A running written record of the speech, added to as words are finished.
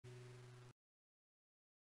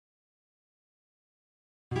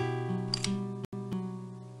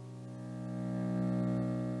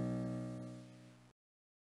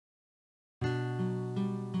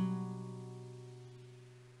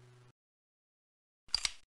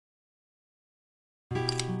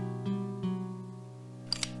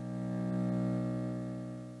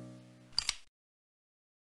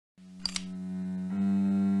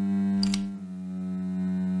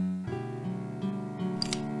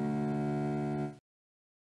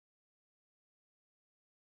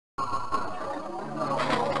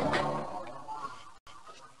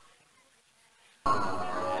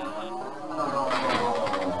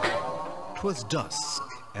'Twas dusk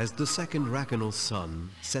as the second Racanal sun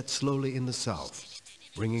set slowly in the south,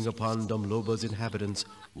 bringing upon Dumloba's inhabitants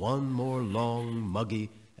one more long, muggy,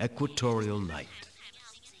 equatorial night.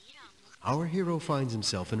 Our hero finds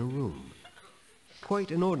himself in a room. Quite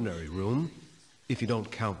an ordinary room, if you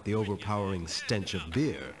don't count the overpowering stench of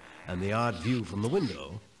beer and the odd view from the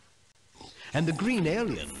window. And the green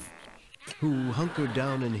alien, who, hunkered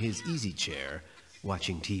down in his easy chair,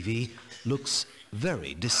 watching TV, looks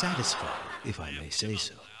very dissatisfied, if I may say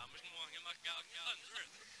so.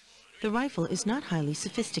 The rifle is not highly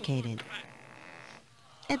sophisticated.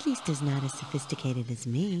 At least is not as sophisticated as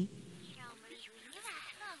me.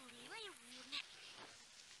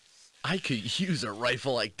 I could use a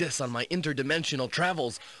rifle like this on my interdimensional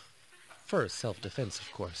travels. For self-defense,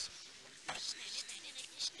 of course.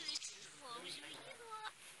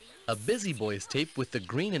 A Busy Boys tape with the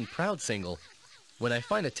Green and Proud single. When I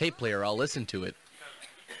find a tape player, I'll listen to it.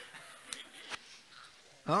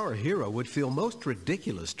 Our hero would feel most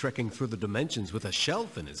ridiculous trekking through the dimensions with a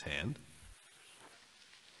shelf in his hand.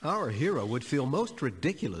 Our hero would feel most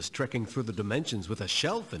ridiculous trekking through the dimensions with a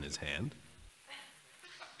shelf in his hand.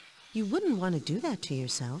 You wouldn't want to do that to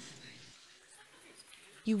yourself.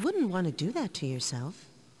 You wouldn't want to do that to yourself.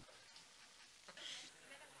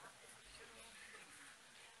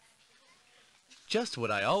 Just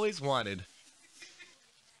what I always wanted.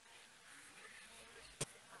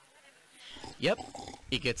 Yep,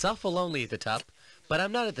 it gets awful lonely at the top, but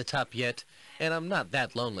I'm not at the top yet, and I'm not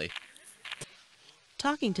that lonely.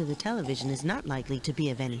 Talking to the television is not likely to be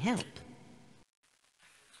of any help.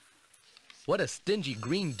 What a stingy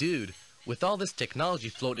green dude. With all this technology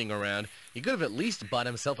floating around, he could have at least bought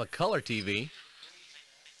himself a color TV.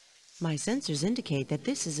 My sensors indicate that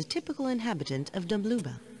this is a typical inhabitant of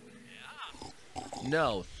Dumbluba.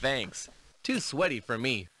 No, thanks. Too sweaty for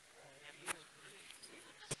me.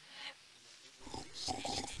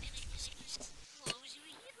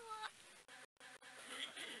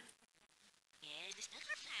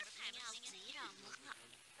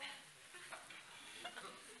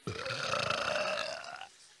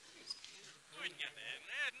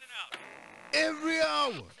 Every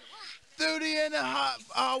hour, 30 and a half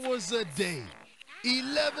hours a day,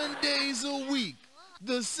 11 days a week,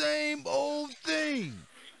 the same old thing.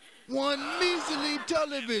 One measly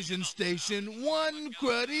television station, one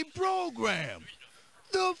cruddy program.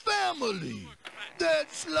 The family,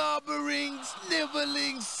 that slobbering,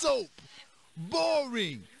 sniveling soap.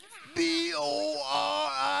 Boring. B-O-R-I-N-G,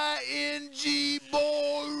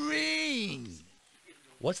 boring.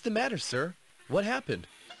 What's the matter, sir? What happened?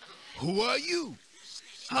 Who are you?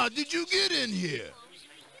 How did you get in here?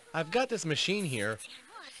 I've got this machine here.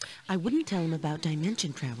 I wouldn't tell him about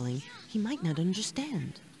dimension traveling. He might not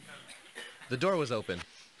understand. The door was open.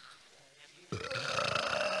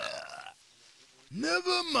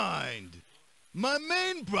 Never mind. My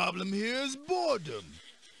main problem here is boredom.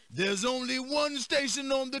 There's only one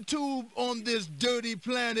station on the tube on this dirty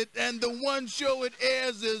planet, and the one show it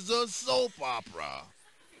airs is a soap opera.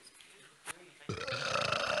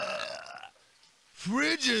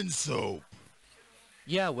 Friggin' soap.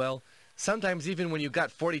 Yeah, well, sometimes even when you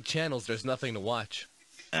got 40 channels, there's nothing to watch.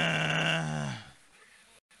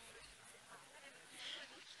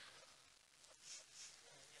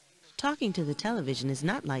 Talking to the television is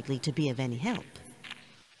not likely to be of any help.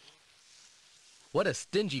 What a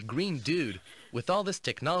stingy green dude. With all this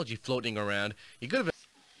technology floating around, he could have...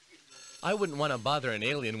 I wouldn't want to bother an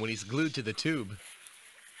alien when he's glued to the tube.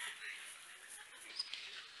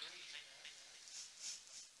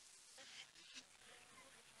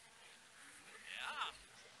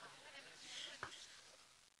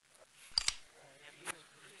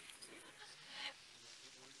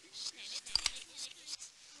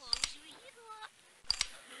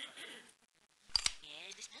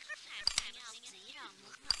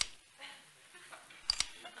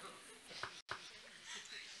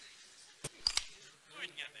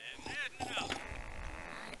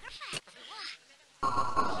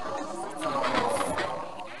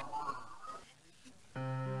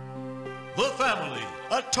 The Family,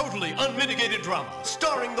 a totally unmitigated drama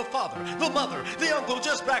starring the father, the mother, the uncle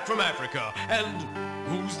just back from Africa, and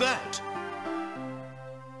who's that?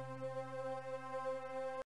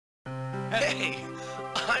 Hey,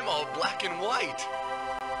 I'm all black and white.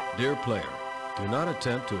 Dear player, do not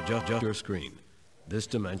attempt to adjust your screen. This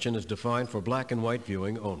dimension is defined for black and white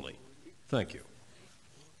viewing only. Thank you.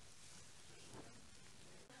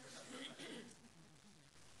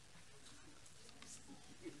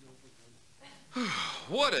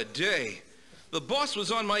 what a day. The boss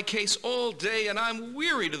was on my case all day, and I'm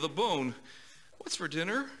weary to the bone. What's for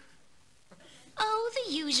dinner? Oh,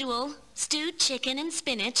 the usual. Stewed chicken and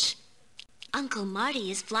spinach. Uncle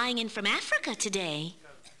Marty is flying in from Africa today.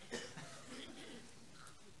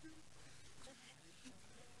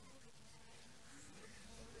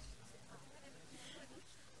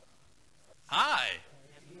 Hi.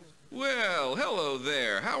 Well, hello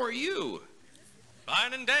there. How are you?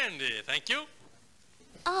 Fine and dandy, thank you.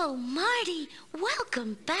 Oh, Marty,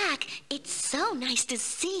 welcome back. It's so nice to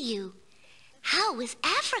see you. How was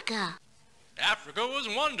Africa? Africa was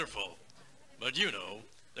wonderful. But you know,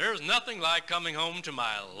 there's nothing like coming home to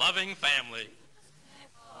my loving family.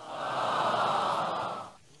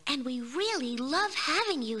 And we really love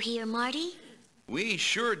having you here, Marty. We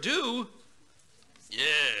sure do.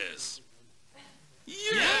 Yes.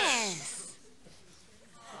 Yes.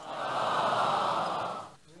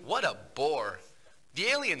 What a bore. The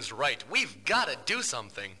alien's right. We've got to do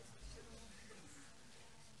something.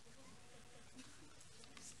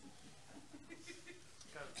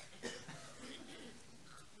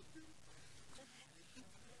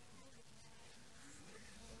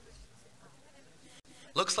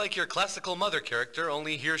 Looks like your classical mother character,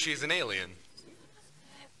 only here she's an alien.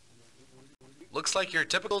 Looks like your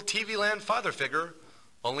typical TV Land father figure,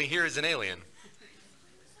 only here is an alien.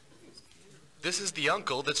 This is the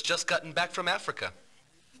uncle that's just gotten back from Africa.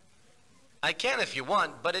 I can if you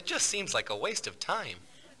want, but it just seems like a waste of time.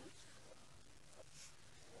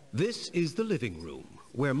 This is the living room,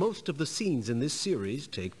 where most of the scenes in this series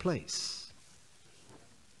take place.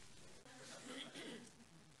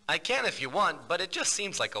 I can if you want, but it just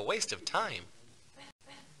seems like a waste of time.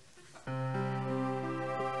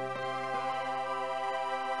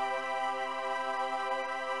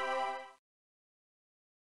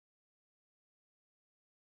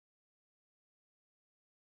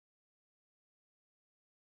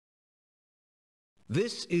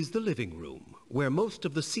 This is the living room, where most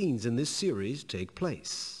of the scenes in this series take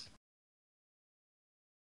place.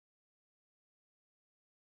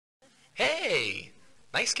 Hey!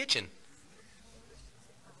 Nice kitchen.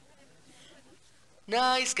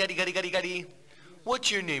 Nice, gutty. What's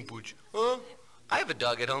your name, Pooch? Huh? I have a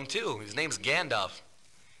dog at home, too. His name's Gandalf.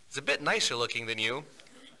 He's a bit nicer looking than you.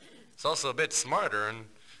 He's also a bit smarter, and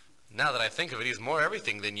now that I think of it, he's more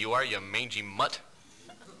everything than you are, you mangy mutt.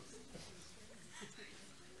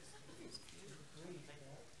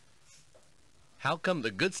 How come the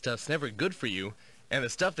good stuff's never good for you, and the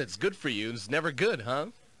stuff that's good for you is never good, huh?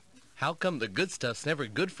 How come the good stuff's never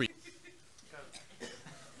good for you?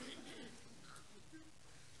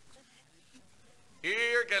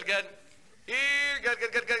 Here, good. Here, good.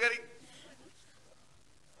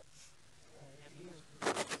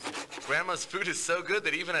 Grandma's food is so good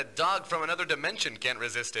that even a dog from another dimension can't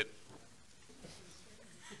resist it.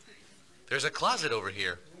 There's a closet over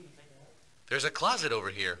here.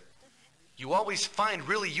 You always find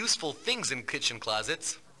really useful things in kitchen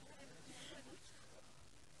closets.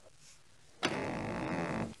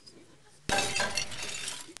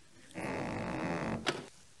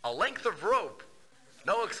 A length of rope.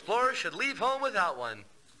 No explorer should leave home without one.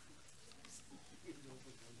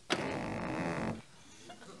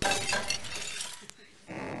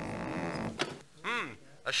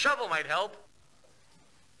 A shovel might help.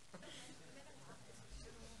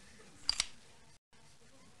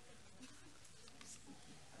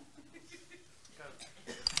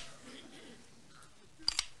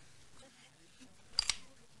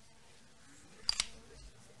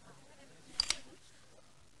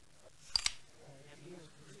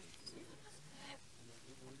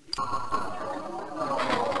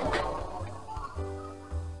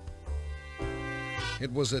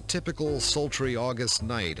 It was a typical sultry August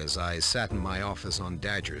night as I sat in my office on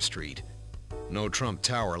Dagger Street. No Trump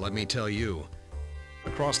Tower, let me tell you.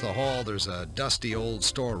 Across the hall there's a dusty old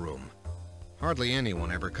storeroom. Hardly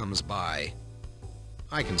anyone ever comes by.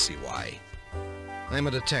 I can see why. I'm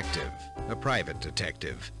a detective, a private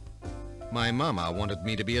detective. My mama wanted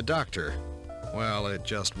me to be a doctor. Well, it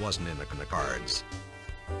just wasn't in the cards.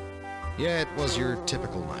 Yeah, it was your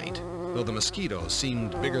typical night, though the mosquitoes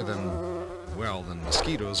seemed bigger than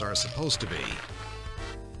mosquitoes are supposed to be.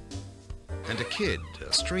 And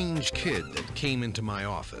a strange kid that came into my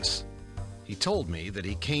office. He told me that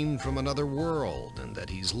he came from another world and that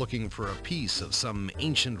he's looking for a piece of some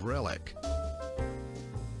ancient relic.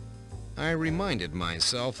 I reminded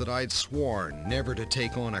myself that I'd sworn never to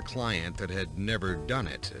take on a client that had never done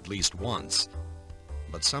it, at least once.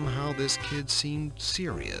 But somehow this kid seemed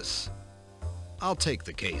serious. I'll take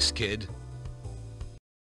the case, kid.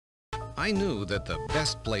 I knew that the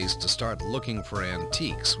best place to start looking for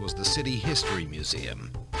antiques was the City History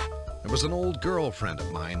Museum. There was an old girlfriend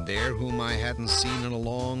of mine there whom I hadn't seen in a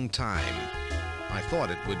long time. I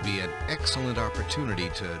thought it would be an excellent opportunity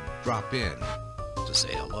to drop in, to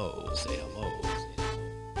say hello.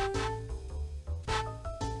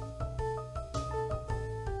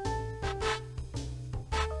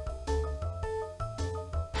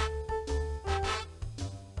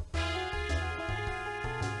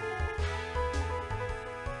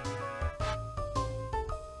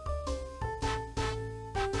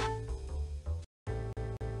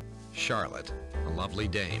 Charlotte, a lovely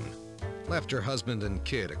dame, left her husband and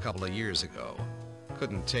kid a couple of years ago.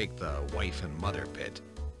 Couldn't take the wife and mother bit.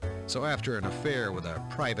 So after an affair with a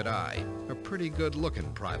private eye, a pretty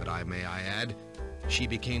good-looking private eye, may I add, she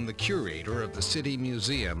became the curator of the City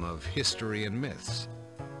Museum of History and Myths.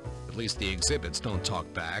 At least the exhibits don't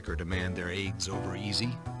talk back or demand their eggs over easy.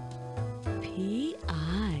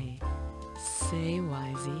 P.I. Say,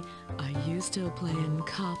 Wisey, are you still playing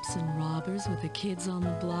cops and robbers with the kids on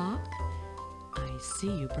the block? I see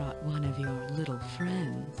you brought one of your little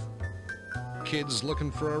friends. Kids looking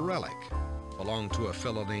for a relic. Belonged to a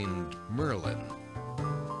fellow named Merlin.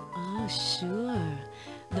 Oh, sure.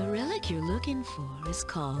 The relic you're looking for is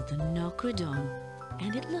called the Nocradome,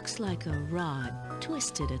 and it looks like a rod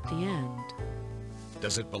twisted at the end.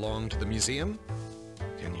 Does it belong to the museum?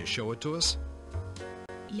 Can you show it to us?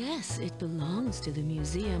 Yes, it belongs to the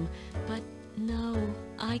museum, but no,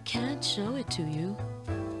 I can't show it to you.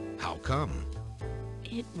 How come?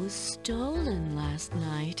 It was stolen last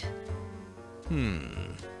night.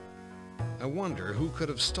 I wonder who could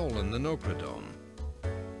have stolen the Nocradome.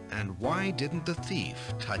 And why didn't the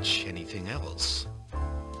thief touch anything else?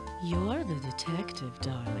 You're the detective,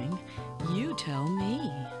 darling. You tell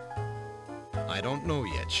me. I don't know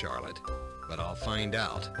yet, Charlotte, but I'll find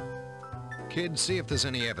out. Kid, see if there's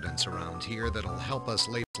any evidence around here that'll help us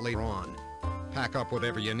later on. Pack up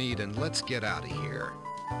whatever you need and let's get out of here.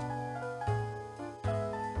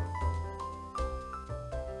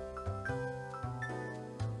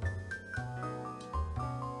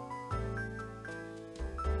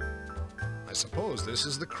 I suppose this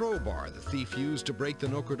is the crowbar the thief used to break the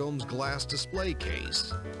Nocradome's glass display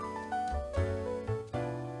case.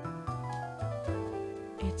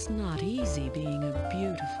 It's not easy being a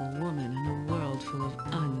beautiful woman in a world full of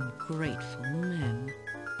ungrateful men.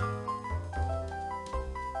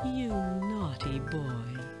 You naughty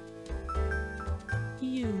boy.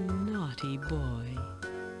 You naughty boy.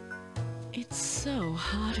 It's so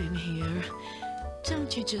hot in here.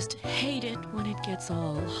 Don't you just hate it when it gets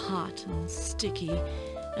all hot and sticky,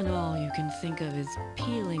 and all you can think of is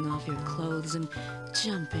peeling off your clothes and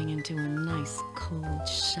jumping into a nice cold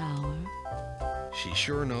shower? She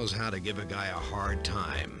sure knows how to give a guy a hard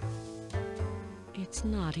time. It's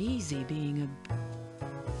not easy being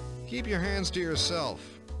a... Keep your hands to yourself.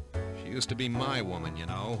 She used to be my woman, you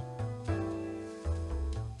know.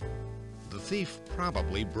 The thief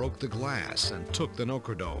probably broke the glass and took the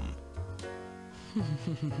Nocradome.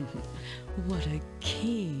 What a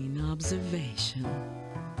keen observation.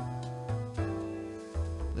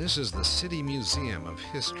 This is the City Museum of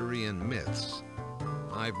History and Myths.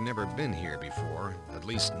 I've never been here before, at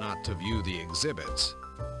least not to view the exhibits.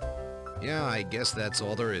 Yeah, I guess that's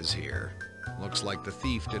all there is here. Looks like the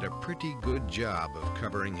thief did a pretty good job of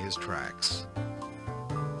covering his tracks.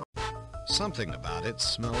 Something about it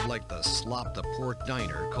smelled like the slop the port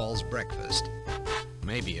diner calls breakfast.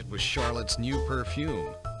 Maybe it was Charlotte's new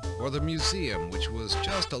perfume, or the museum, which was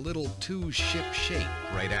just a little too ship-shape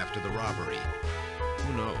right after the robbery.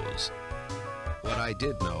 Who knows? What I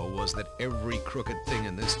did know was that every crooked thing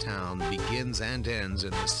in this town begins and ends in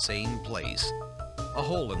the same place, a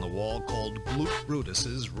hole in the wall called Gloop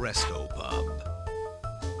Brutus's Resto Pub.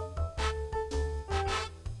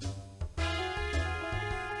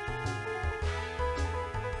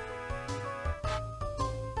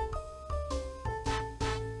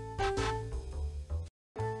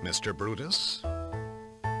 Mr. Brutus?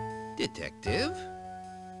 Detective?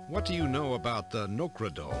 What do you know about the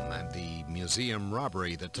Nocradome and the museum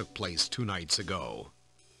robbery that took place 2 nights ago?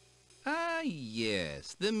 Ah,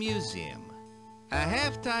 yes, the museum. A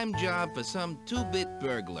half-time job for some two-bit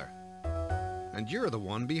burglar. And you're the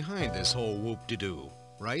one behind this whole whoop-de-doo,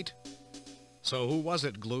 right? So who was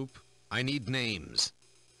it, Gloop? I need names.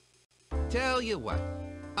 Tell you what,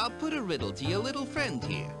 I'll put a riddle to your little friend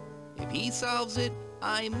here. If he solves it,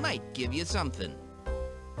 I might give you something.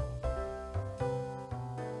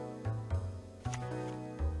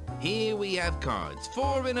 Here we have cards,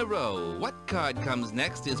 4 in a row. What card comes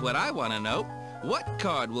next is what I want to know. What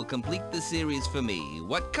card will complete the series for me?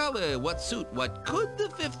 What color? What suit? What could the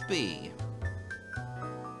fifth be?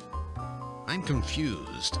 I'm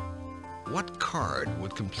confused. What card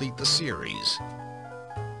would complete the series?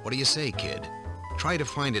 What do you say, kid? Try to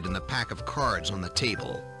find it in the pack of cards on the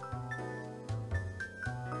table.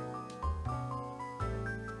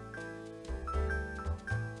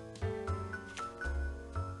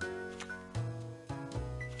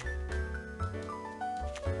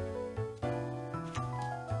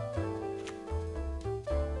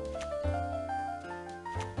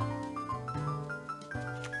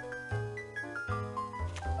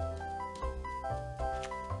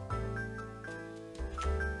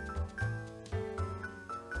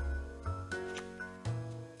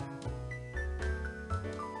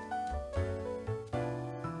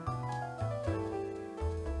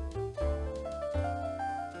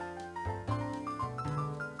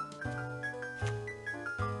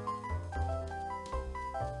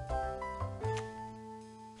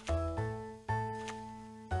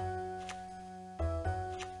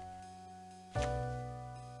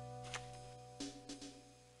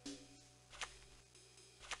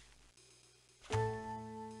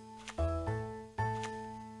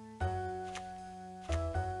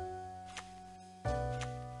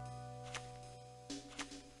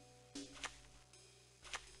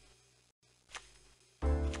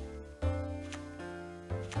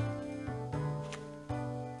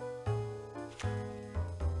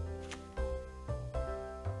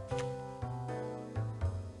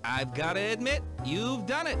 I've got to admit, you've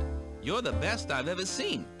done it. You're the best I've ever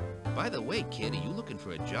seen. By the way, kid, are you looking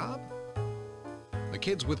for a job? The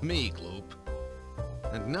kid's with me, Gloop.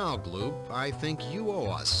 And now, Gloop, I think you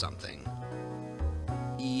owe us something.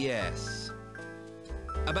 Yes.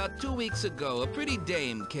 About 2 weeks ago, a pretty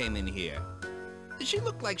dame came in here. She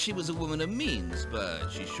looked like she was a woman of means, but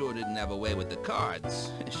she sure didn't have a way with the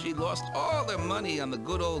cards. She lost all her money on the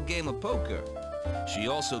good old game of poker. She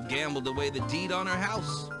also gambled away the deed on her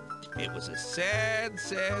house. It was a sad,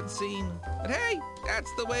 sad scene. But hey, that's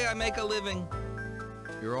the way I make a living.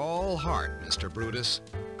 You're all heart, Mr. Brutus.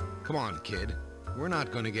 Come on, kid. We're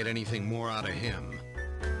not going to get anything more out of him.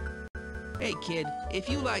 Hey, kid, if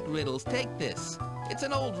you like riddles, take this. It's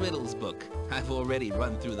an old riddles book. I've already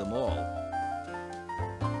run through them all.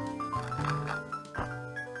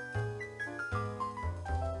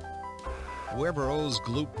 Whoever owes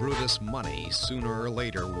Gloop Brutus money sooner or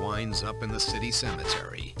later winds up in the city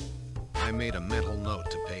cemetery. I made a mental note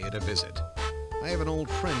to pay it a visit. I have an old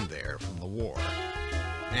friend there from the war.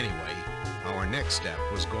 Anyway, our next step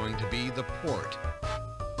was going to be the port.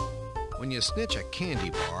 When you snitch a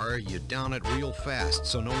candy bar, you down it real fast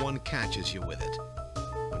so no one catches you with it.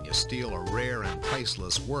 When you steal a rare and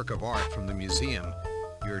priceless work of art from the museum,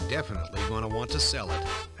 you're definitely going to want to sell it,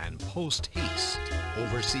 and post-haste,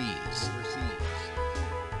 overseas.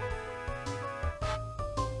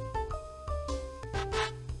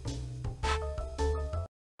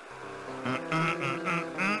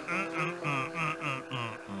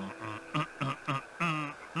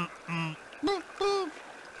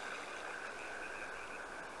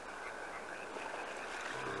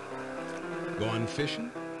 Going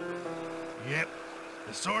fishing? Yep.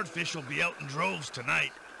 The swordfish will be out in droves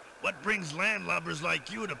tonight. What brings landlubbers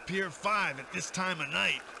like you to Pier 5 at this time of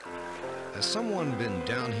night? Has someone been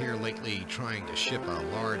down here lately trying to ship a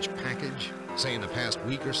large package, say in the past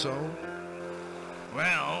week or so?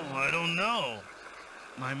 Well, I don't know.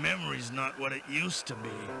 My memory's not what it used to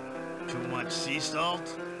be. Too much sea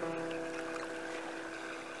salt?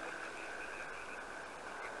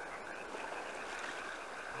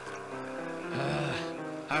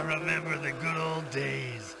 I remember the good old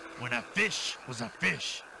days when a fish was a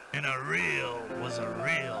fish and a reel was a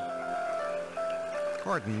reel.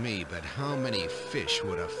 Pardon me, but how many fish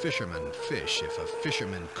would a fisherman fish if a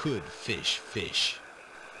fisherman could fish?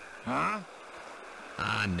 Huh?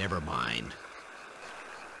 Ah, never mind.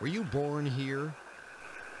 Were you born here?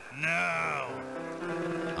 No.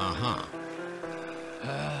 Uh-huh.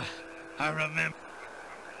 I remember.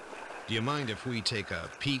 Do you mind if we take a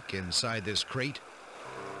peek inside this crate?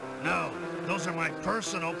 No, those are my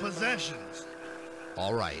personal possessions.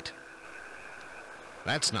 All right.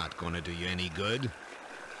 That's not going to do you any good.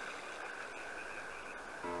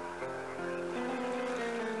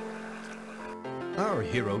 Our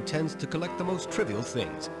hero tends to collect the most trivial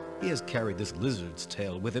things. He has carried this lizard's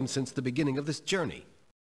tail with him since the beginning of this journey.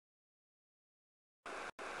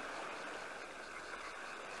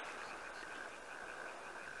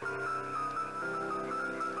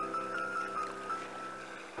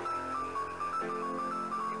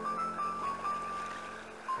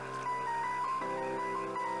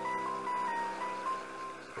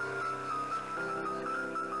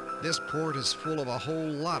 This port is full of a whole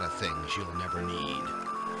lot of things you'll never need.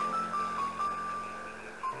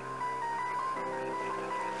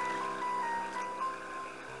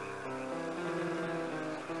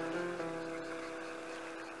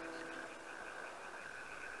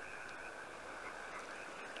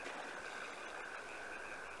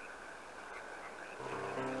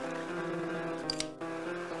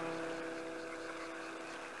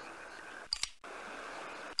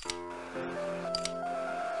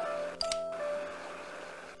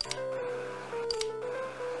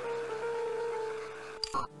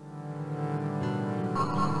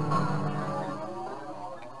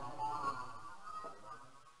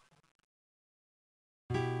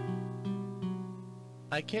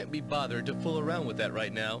 I can't be bothered to fool around with that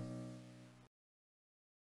right now.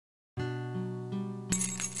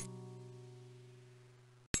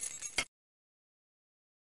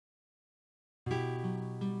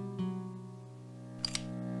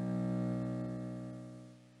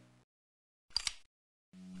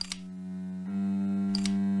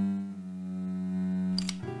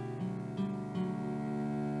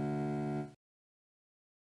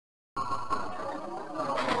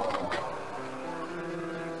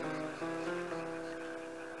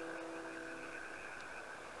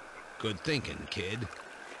 Good thinking, kid.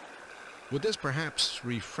 Would this perhaps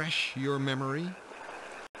refresh your memory?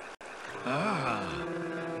 Ah,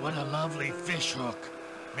 what a lovely fish hook,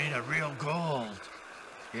 made of real gold.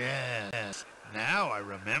 Yes, now I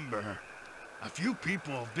remember. A few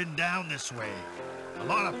people have been down this way. A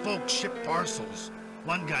lot of folks ship parcels.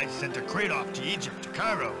 One guy sent a crate off to Egypt, to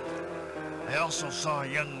Cairo. I also saw a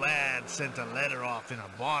young lad sent a letter off in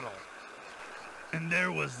a bottle. And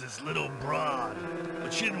there was this little broad,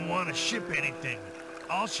 but she didn't want to ship anything.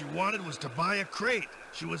 All she wanted was to buy a crate.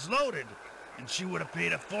 She was loaded, and she would have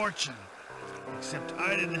paid a fortune. Except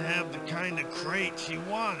I didn't have the kind of crate she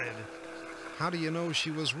wanted. How do you know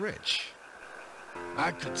she was rich?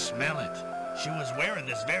 I could smell it. She was wearing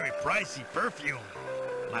this very pricey perfume.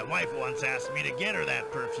 My wife once asked me to get her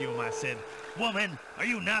that perfume. I said, "Woman, are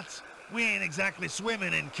you nuts? We ain't exactly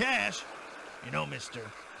swimming in cash. You know, mister,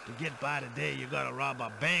 to get by today, you gotta rob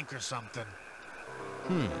a bank or something."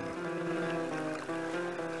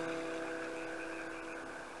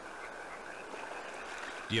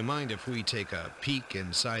 Do you mind if we take a peek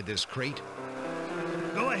inside this crate?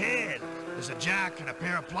 Go ahead. There's a jack and a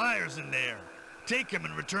pair of pliers in there. Take them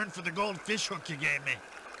in return for the gold fish hook you gave me.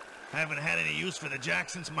 I haven't had any use for the jack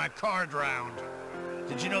since my car drowned.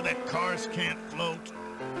 Did you know that cars can't float?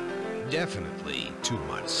 Definitely too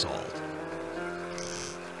much salt.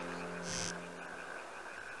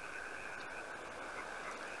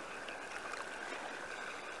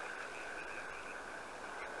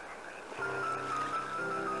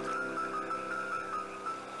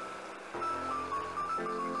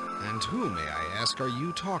 And who, may I ask, are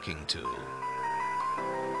you talking to?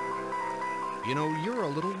 You know, you're a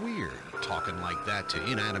little weird, talking like that to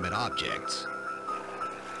inanimate objects.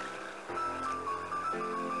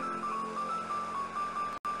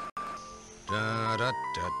 Da da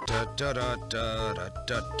da da da da da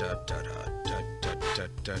da da da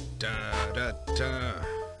da da da da.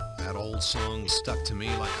 That old song stuck to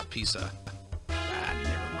me like a piece of...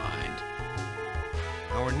 never mind.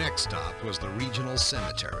 Our next stop was the regional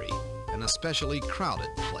cemetery, an especially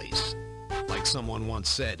crowded place. Like someone once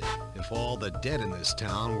said, if all the dead in this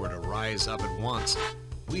town were to rise up at once,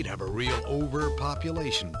 we'd have a real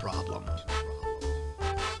overpopulation problem.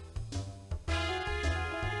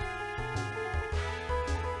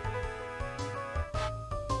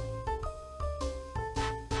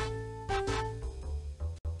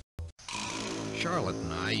 Charlotte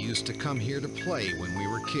and I used to come here to play when we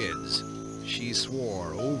were kids. She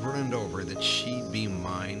swore over and over that she'd be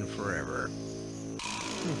mine forever.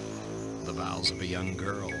 The vows of a young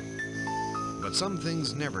girl. But some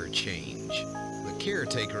things never change. The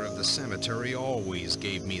caretaker of the cemetery always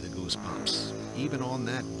gave me the goosebumps, even on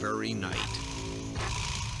that very night.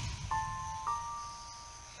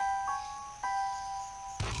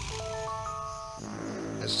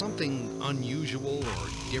 Has something unusual or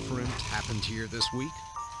different happened here this week?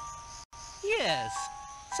 Yes,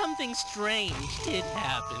 something strange did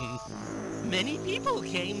happen. Many people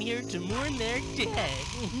came here to mourn their dead.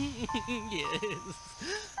 Yes,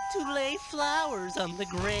 to lay flowers on the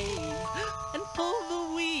grave and pull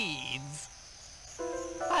the weeds.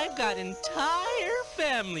 I've got entire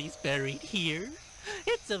families buried here.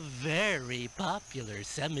 It's a very popular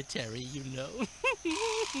cemetery, you know.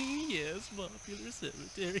 Yes, popular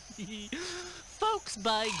cemetery. Folks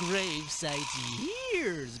buy grave sites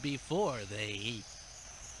years before they...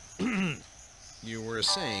 You were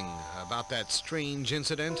saying about that strange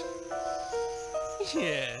incident?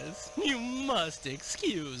 Yes, you must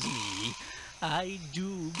excuse me. I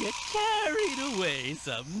do get carried away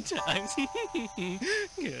sometimes.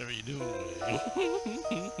 Carried away.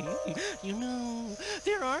 You know,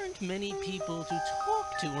 there aren't many people to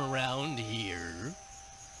talk to around here.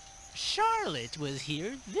 Charlotte was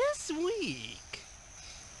here this week.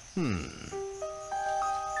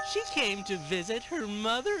 She came to visit her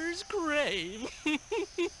mother's grave.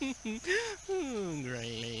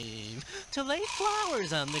 Grave. To lay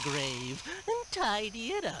flowers on the grave and tidy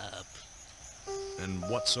it up. And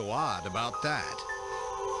what's so odd about that?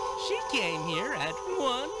 She came here at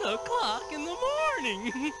 1 o'clock in the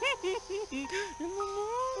morning.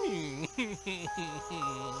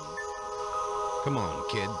 Come on,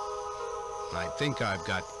 kid. I think I've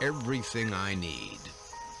got everything I need.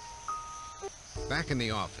 Back in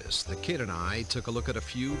the office, the kid and I took a look at a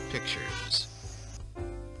few pictures.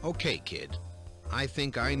 Okay, kid. I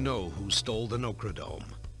think I know who stole the Nocradome.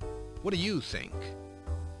 What do you think?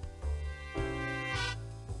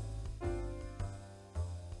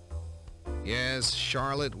 Yes,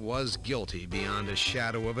 Charlotte was guilty beyond a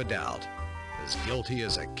shadow of a doubt. As guilty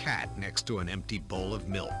as a cat next to an empty bowl of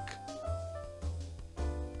milk.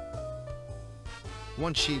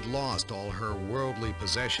 Once she'd lost all her worldly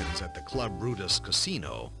possessions at the Club Brutus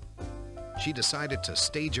casino, she decided to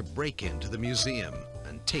stage a break-in to the museum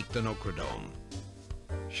and take the Nocradome.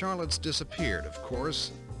 Charlotte's disappeared, of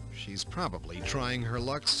course. She's probably trying her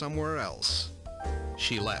luck somewhere else.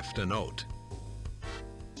 She left a note.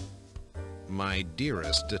 My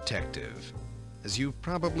dearest detective, as you've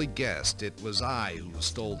probably guessed, it was I who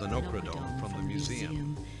stole the Nocradome from the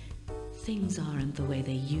museum. Things aren't the way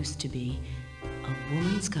they used to be. A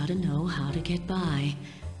woman's gotta know how to get by.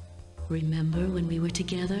 Remember when we were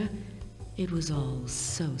together? It was all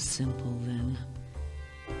so simple then.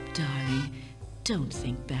 Darling, don't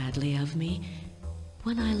think badly of me.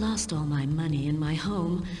 When I lost all my money in my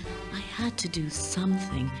home, I had to do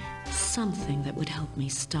something that would help me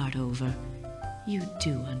start over. You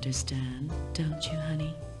do understand, don't you,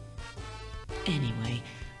 honey? Anyway,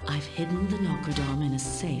 I've hidden the Nocradome in a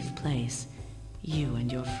safe place. You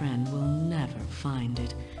and your friend will never find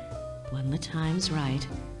it. When the time's right,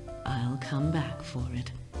 I'll come back for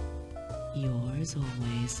it. Yours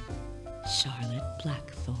always, Charlotte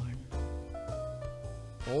Blackthorne.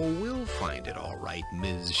 Oh, we'll find it all right,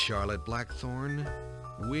 Ms. Charlotte Blackthorne.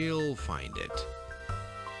 We'll find it.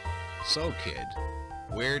 So, kid,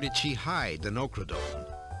 where did she hide the Nocradome?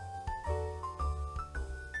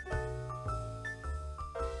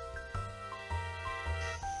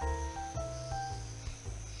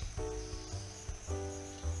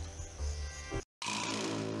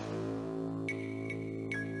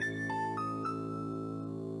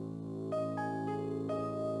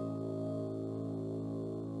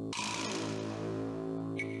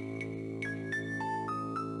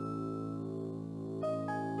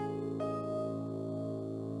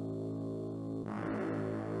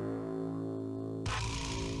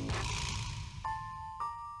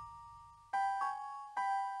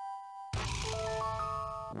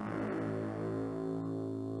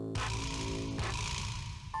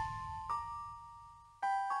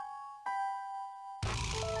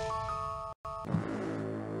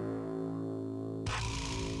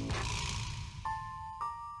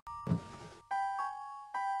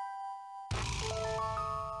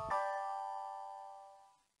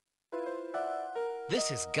 This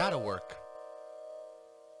has gotta work.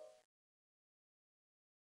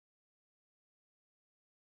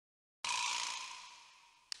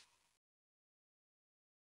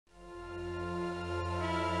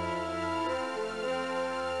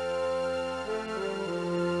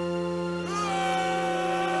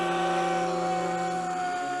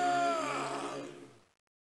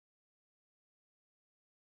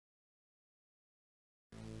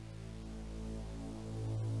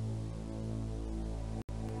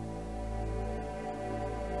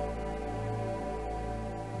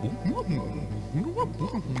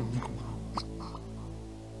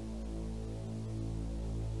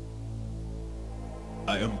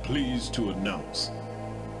 I am pleased to announce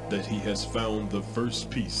that he has found the first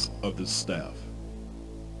piece of the staff.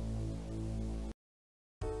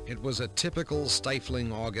 It was a typical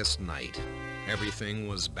stifling August night. Everything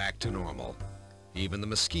was back to normal. Even the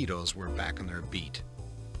mosquitoes were back on their beat.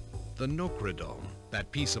 The Nocradome,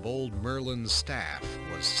 that piece of old Merlin's staff,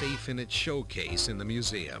 was safe in its showcase in the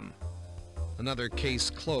museum. Another case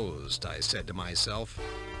closed, I said to myself.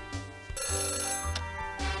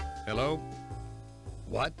 Hello?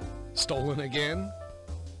 What? Stolen again?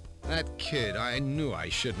 That kid, I knew I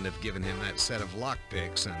shouldn't have given him that set of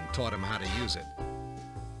lockpicks and taught him how to use it.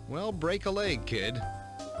 Well, break a leg, kid.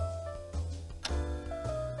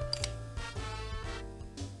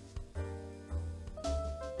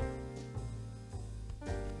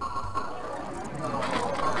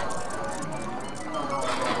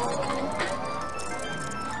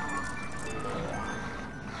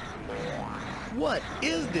 What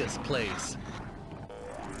is this place?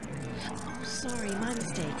 Oh, sorry, my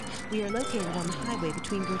mistake. We are located on the highway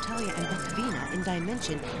between Grotalia and Bukovina in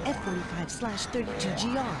dimension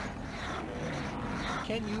F45/32GR.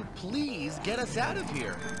 Can you please get us out of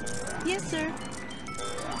here? Yes, sir.